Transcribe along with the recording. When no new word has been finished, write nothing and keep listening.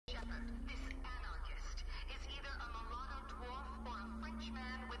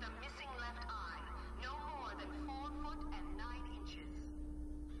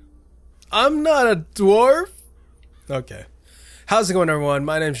I'm not a dwarf. Okay. How's it going, everyone?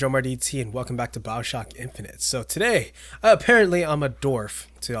 My name's Joemar DT, and welcome back to Bioshock Infinite. So today, apparently I'm a dwarf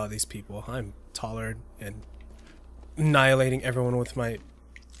to all these people. I'm taller and annihilating everyone with my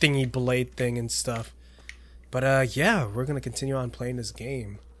thingy blade thing and stuff. But yeah, we're gonna continue on playing this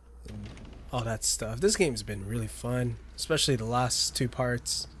game and all that stuff. This game's been really fun, especially the last two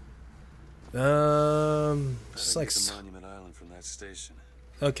parts. Just like Monument Island from that station.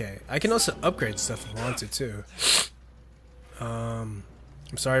 okay, I can also upgrade stuff if I want to too. I'm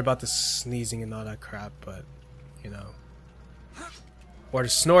sorry about the sneezing and all that crap, but you know, or the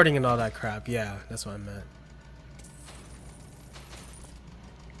snorting and all that crap. Yeah, that's what I meant.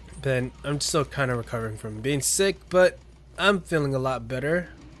 Then I'm still kind of recovering from being sick, but I'm feeling a lot better.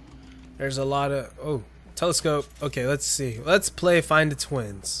 There's a lot of telescope. Okay, let's see. Let's play Find the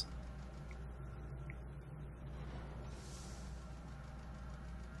Twins.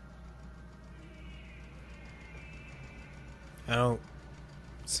 I don't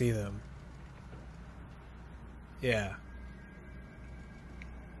see them. Yeah.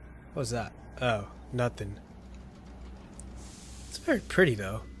 What was that? Oh, nothing. It's very pretty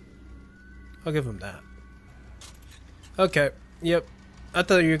though. I'll give them that. Okay. Yep. I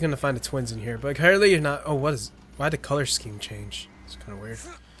thought you were gonna find the twins in here, but apparently you're not. Oh, why the color scheme change? It's kind of weird.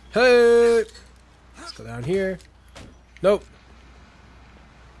 Hey! Let's go down here. Nope.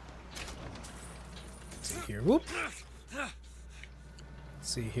 Let's see here. Whoop.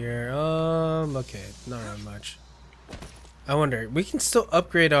 See here, okay, not really much. I wonder, we can still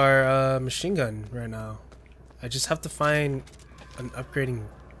upgrade our machine gun right now. I just have to find an upgrading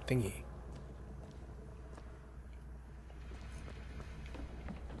thingy.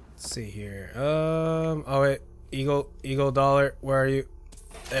 Let's see here. Oh wait, Eagle Dollar, where are you?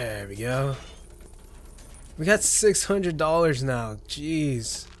 There we go. We got $600 now.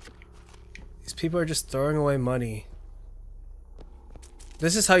 Jeez, these people are just throwing away money.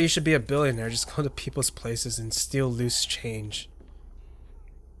 This is how you should be a billionaire. Just go to people's places and steal loose change.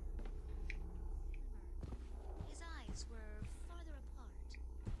 His eyes were farther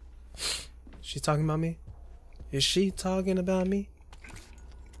apart. She's talking about me? Is she talking about me?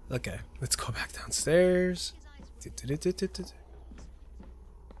 Okay, let's go back downstairs.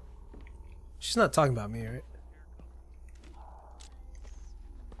 She's not talking about me, right?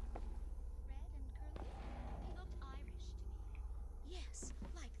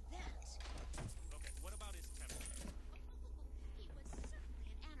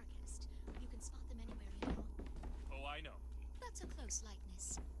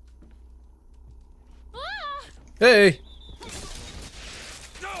 Likeness. Hey!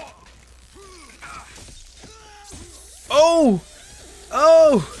 Oh!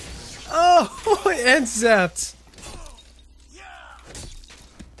 Oh! Oh! And zapped!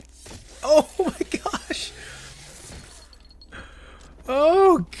 Oh my gosh!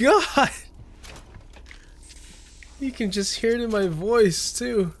 Oh god! You can just hear it in my voice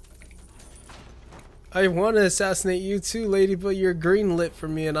too. I want to assassinate you too, lady, but you're green lit for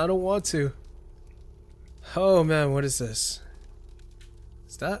me and I don't want to. Oh man, what is this?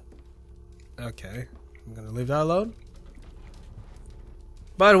 Is that? Okay, I'm gonna leave that alone.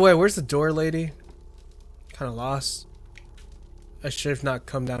 By the way, where's the door, lady? Kinda lost. I should have not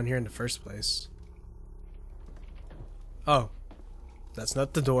come down here in the first place. Oh, that's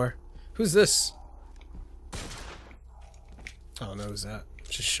not the door. Who's this? Oh no, who's that?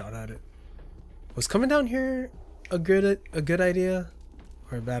 Just shot at it. Was coming down here a good idea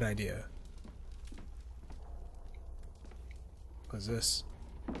or a bad idea? What's this?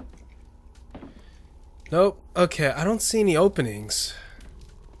 Nope. Okay, I don't see any openings.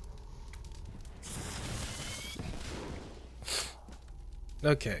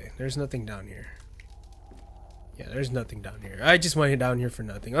 Okay, there's nothing down here. Yeah, there's nothing down here. I just went down here for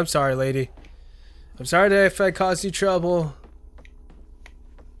nothing. I'm sorry, lady. I'm sorry if I caused you trouble.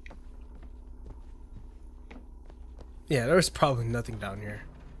 Yeah, there was probably nothing down here.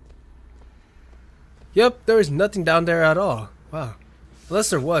 Yep, there was nothing down there at all. Wow.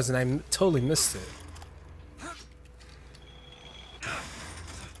 Unless there was, and I totally missed it.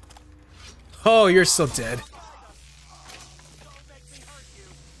 Oh, you're still dead.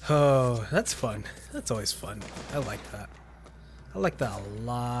 Oh, that's fun. That's always fun. I like that. I like that a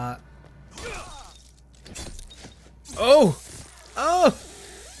lot. Oh! Oh!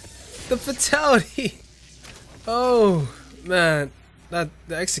 The fatality! Oh man, the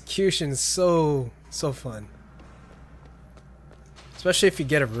execution is so fun, especially if you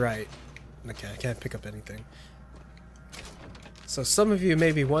get it right. Okay, I can't pick up anything. So some of you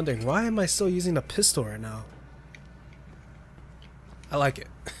may be wondering, why am I still using a pistol right now? I like it.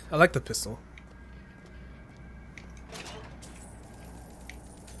 I like the pistol.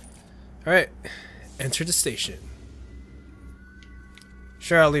 Alright. Enter the station.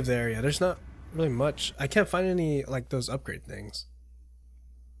 Sure, I'll leave the area. There's not really much. I can't find any, like, those upgrade things.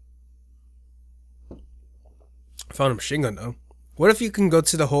 I found a machine gun, though. What if you can go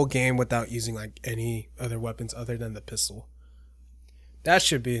to the whole game without using, like, any other weapons other than the pistol? That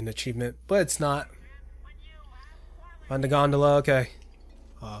should be an achievement, but it's not. Find the gondola, okay.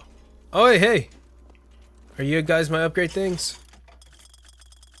 Oh, hey, hey! Are you guys my upgrade things?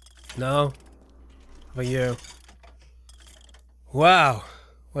 No? How about you? Wow!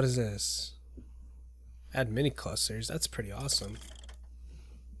 What is this? Add mini clusters, that's pretty awesome.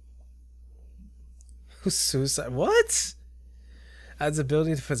 Who's suicide? What? Adds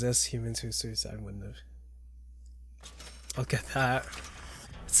ability to possess humans whose suicide window. I'll get that.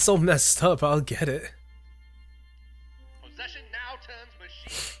 It's so messed up, I'll get it. Possession now turns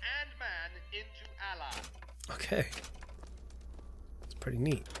machine and man into ally. Okay. It's pretty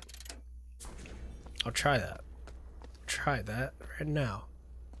neat. I'll try that. Try that right now.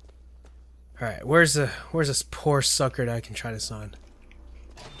 Alright, where's this poor sucker that I can try this on?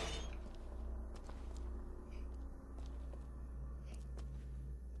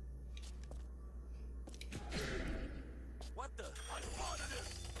 What the?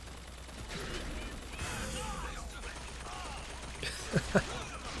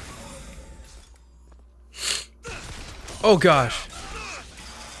 Oh gosh.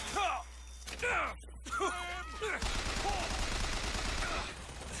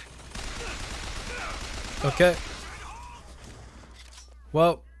 Okay.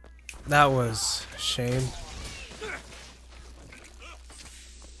 Well, that was a shame.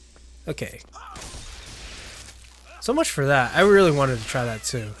 Okay. So much for that. I really wanted to try that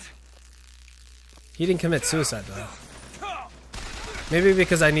too. He didn't commit suicide though. Maybe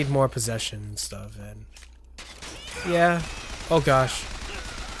because I need more possession and stuff, and yeah. Oh gosh.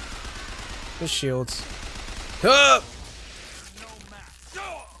 The shields. Ah!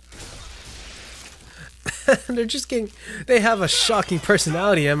 They're just getting. They have a shocking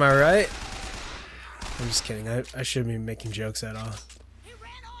personality, am I right? I'm just kidding. I shouldn't be making jokes at all. He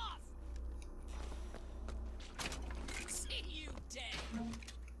ran off. See you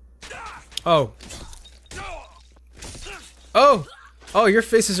dead. Oh. Oh. Oh, your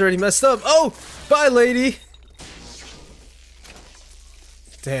face is already messed up. Oh, bye, lady.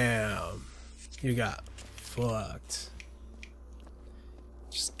 Damn. You got fucked.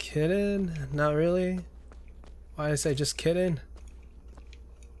 Just kidding. Not really. Why did I say just kidding?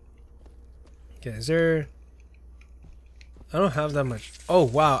 Okay, is there... I don't have that much. Oh,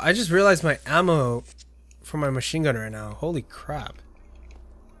 wow. I just realized my ammo for my machine gun right now. Holy crap.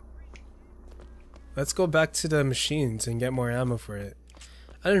 Let's go back to the machines and get more ammo for it.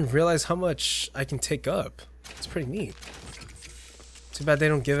 I didn't realize how much I can take up. It's pretty neat. Too bad they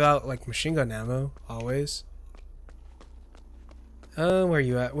don't give out, like, machine gun ammo, always. Where are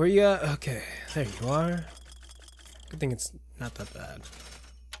you at? Where are you at? Okay, there you are. Good thing it's not that bad.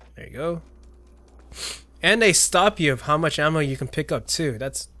 There you go. And they stop you of how much ammo you can pick up too.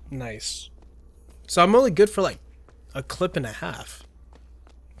 That's nice. So I'm only good for like a clip and a half.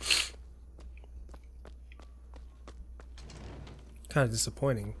 Kind of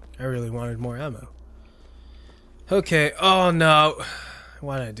disappointing. I really wanted more ammo. Okay. Oh no.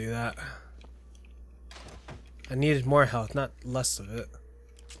 Why did I do that? I needed more health, not less of it.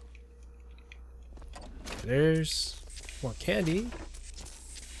 There's more candy.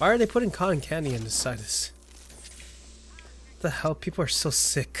 Why are they putting cotton candy in the side of this? What the hell? People are so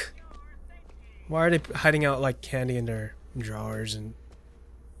sick. Why are they hiding out like candy in their drawers and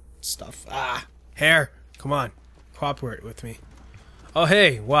stuff? Ah, hair. Come on, cooperate with me. Oh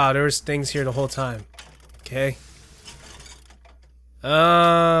hey, wow, there was things here the whole time. Okay.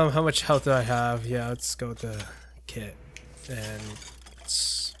 How much health do I have? Yeah, let's go with the kit. And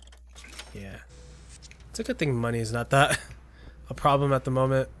it's, yeah. It's a good thing money is not that a problem at the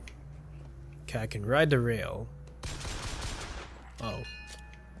moment. Okay, I can ride the rail. Oh.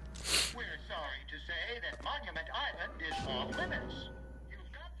 We're sorry to say that Monument Island is off limits.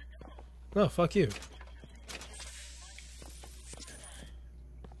 You've got to go. Oh, fuck you.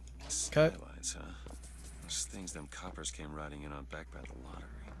 Skylines, huh? Those things them coppers came riding in on back by the lottery.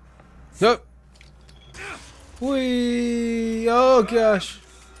 Nope. Whee! Oh gosh.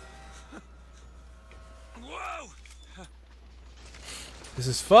 Whoa! This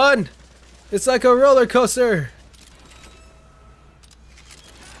is fun. It's like a roller coaster.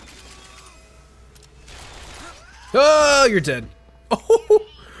 Oh, you're dead. Oh,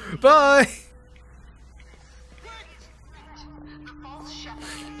 bye. The false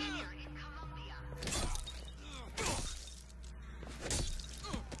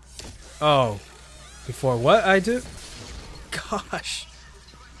Oh. Before what I do? Gosh.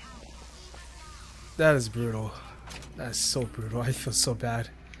 That is brutal. That is so brutal. I feel so bad.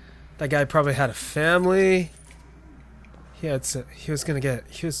 That guy probably had a family. He was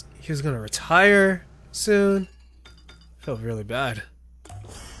gonna retire soon. I felt really bad.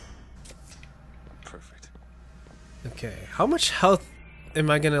 Perfect. Okay, how much health am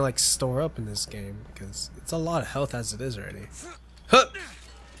I gonna like store up in this game? Because it's a lot of health as it is already. Huh!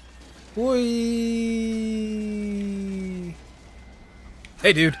 Whee!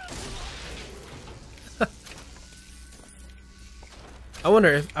 Hey, dude. I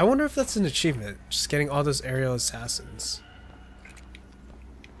wonder if that's an achievement, just getting all those aerial assassins.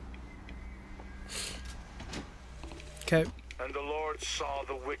 Okay. And the Lord saw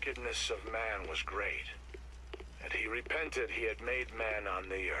the wickedness of man was great, and he repented he had made man on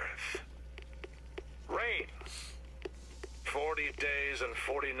the earth. Rain. 40 days and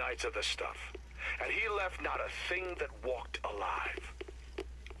 40 nights of the stuff, and he left not a thing that walked alive.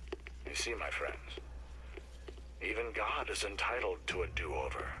 You see, my friends, even God is entitled to a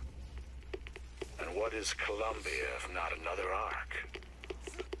do-over. And what is Columbia if not another ark?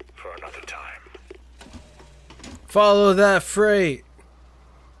 For another time. Follow that freight.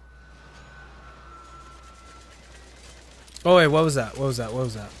 Oh wait, what was that? What was that? What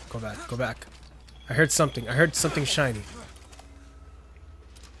was that? Go back, go back. I heard something. I heard something shiny.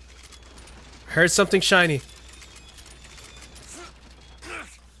 I heard something shiny.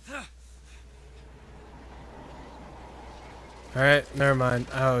 Alright, never mind.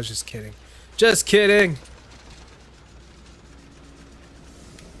 I was just kidding. Just kidding!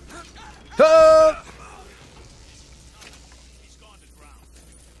 Ah!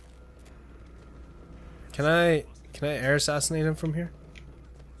 Can I air assassinate him from here?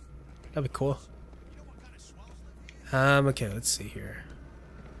 That'd be cool. Okay, let's see here.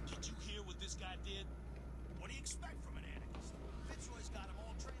 Did you hear what this guy did? What do you expect from an anarchist? Fitzroy's got them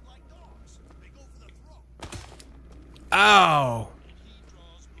all trained like dogs. They go for the throat. Ow! He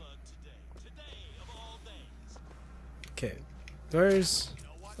draws blood today of all days. Okay, where's...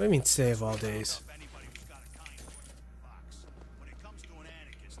 What do you mean today of all days? Anybody who's got a kind word in the box. When it comes to an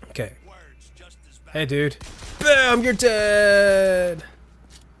anarchist, Okay. words just as bad. Hey, dude. Bam! You're dead!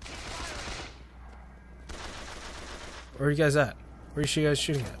 Where are you guys at? Where are you guys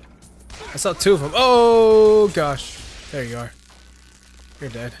shooting at? I saw two of them. Oh, gosh. There you are. You're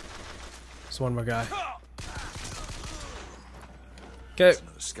dead. There's one more guy. Okay. There's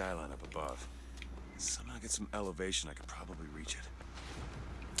another skyline up above. Somehow get some elevation, I could probably reach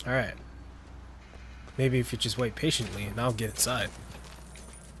it. Alright. Maybe if you just wait patiently and I'll get inside.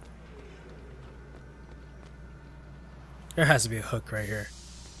 There has to be a hook right here.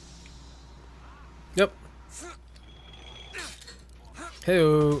 Yep.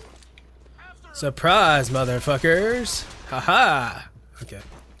 Hey-o. Surprise, motherfuckers! Haha! Okay.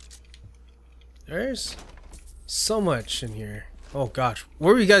 There's so much in here. Oh gosh. What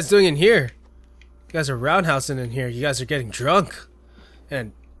were you guys doing in here? You guys are roundhousing in here. You guys are getting drunk.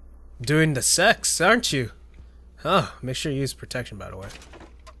 And doing the sex, aren't you? Huh. Make sure you use protection, by the way.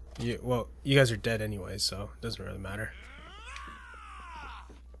 Well, you guys are dead anyway, so it doesn't really matter.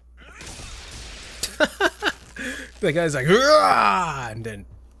 The guy's like, "Hurrah!" and then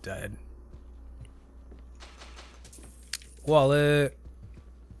died. Wallet.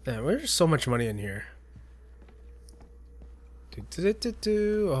 Man, there's so much money in here.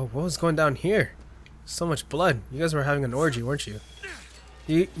 Oh, what was going down here? So much blood. You guys were having an orgy, weren't you?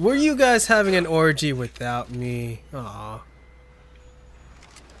 Were you guys having an orgy without me? Aw.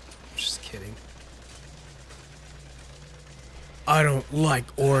 Just kidding. I don't like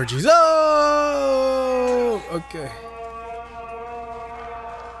orgies. Oh! Okay.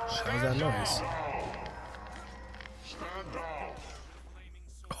 What was that noise?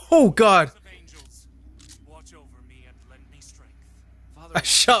 Oh God! Watch over me and lend me strength. I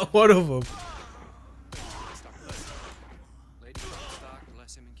shot one of them.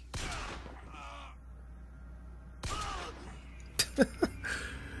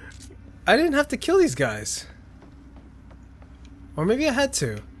 I didn't have to kill these guys. Or maybe I had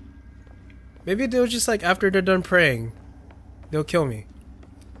to. Maybe they'll just like after they're done praying, they'll kill me.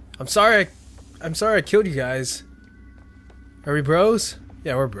 I'm sorry I killed you guys. Are we bros?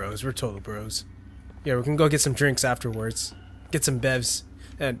 Yeah, we're bros. We're total bros. Yeah, we can go get some drinks afterwards. Get some bevs.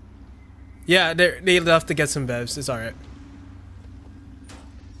 And yeah, they left to get some bevs. It's alright.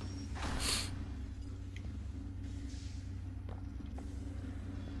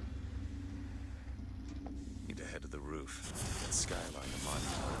 Need to head to the roof. That skyline, the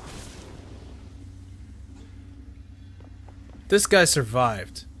monument. This guy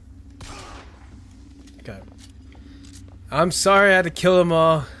survived. I'm sorry I had to kill them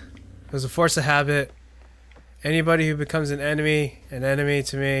all. It was a force of habit. Anybody who becomes an enemy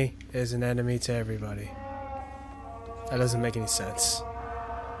to me is an enemy to everybody. That doesn't make any sense.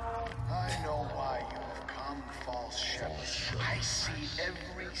 I know why you've come, false shepherd. I see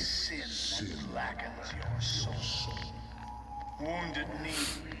every sin that blackens your soul. Wounded knee,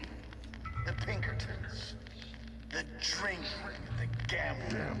 the Pinkertons, the drink, the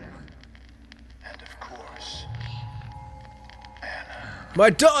gambling, and of course, Anna. My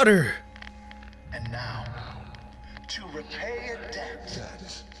daughter! And now, to repay a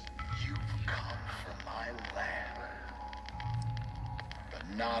debt, you've come from my land.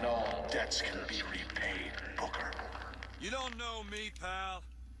 But not all debts can be repaid, Booker. You don't know me, pal.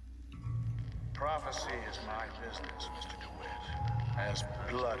 Prophecy is my business, Mr. DeWitt. As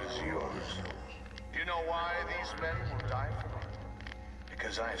blood is yours. You know why these men will die for me?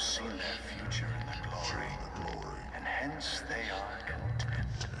 Because I have seen their future in the glory. And hence they are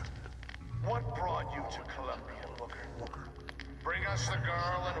content. What brought you to Columbia, Booker? Bring us the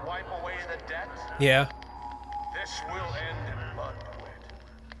girl and wipe away the debt? Yeah. This will end in blood, DeWitt.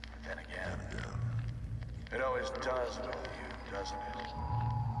 Then again, it always does with you, doesn't it?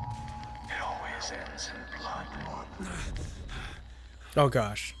 It always ends in blood. Oh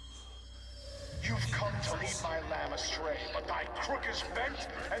gosh. You've come to lead my lamb astray, but thy crook is bent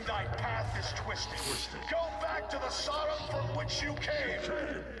and thy path is twisted. Go back to the Sodom from which you came.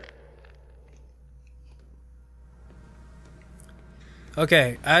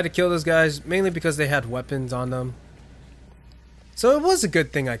 Okay, I had to kill those guys mainly because they had weapons on them. So it was a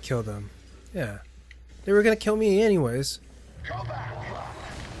good thing I killed them. Yeah. They were gonna kill me anyways. Go back.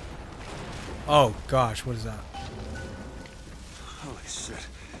 Oh gosh, what is that? Holy shit.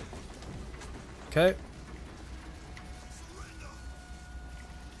 Okay.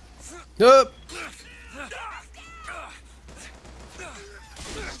 Up.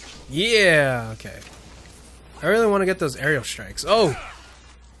 Yeah, okay. I really want to get those aerial strikes. Oh!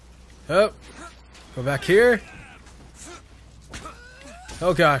 Up. Go back here.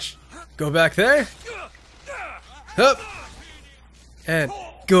 Oh gosh. Go back there. Up. And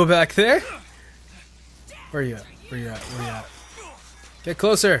go back there. Where are you at? Where you at? Where you at? Get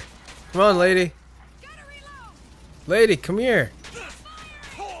closer. Come on, lady. Lady, come here.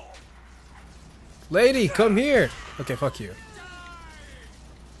 Lady, come here. Okay, fuck you.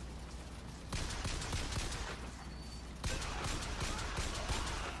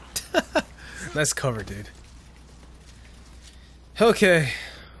 Nice cover, dude. Okay,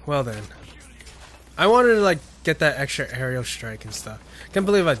 well then. I wanted to like get that extra aerial strike and stuff. Can't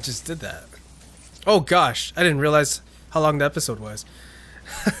believe I just did that. Oh gosh, I didn't realize how long the episode was.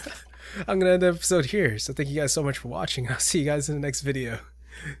 I'm gonna end the episode here, so thank you guys so much for watching. I'll see you guys in the next video.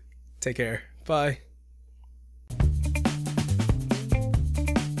 Take care. Bye.